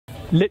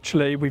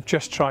Literally, we've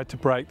just tried to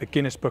break the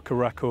Guinness Book of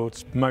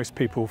Records, most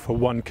people for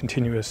one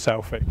continuous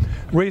selfie.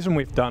 The reason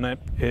we've done it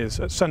is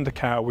at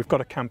Sundercow we've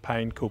got a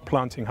campaign called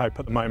Planting Hope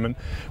at the moment.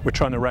 We're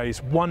trying to raise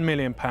 £1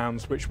 million,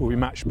 which will be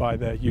matched by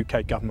the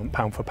UK government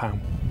pound for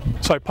pound.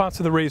 So part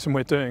of the reason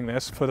we're doing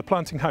this, for the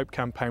Planting Hope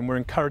campaign, we're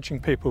encouraging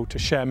people to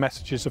share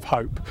messages of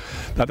hope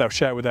that they'll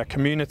share with their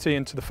community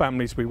and to the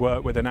families we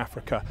work with in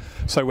Africa.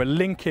 So we're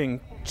linking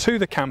to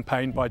the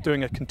campaign by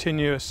doing a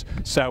continuous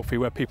selfie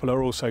where people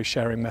are also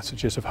sharing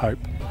messages of hope.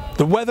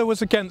 The weather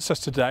was against us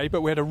today,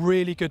 but we had a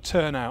really good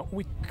turnout.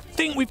 We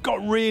think we've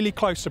got really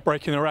close to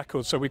breaking the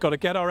record, so we've got to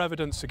get our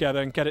evidence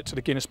together and get it to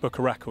the Guinness Book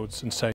of Records and see.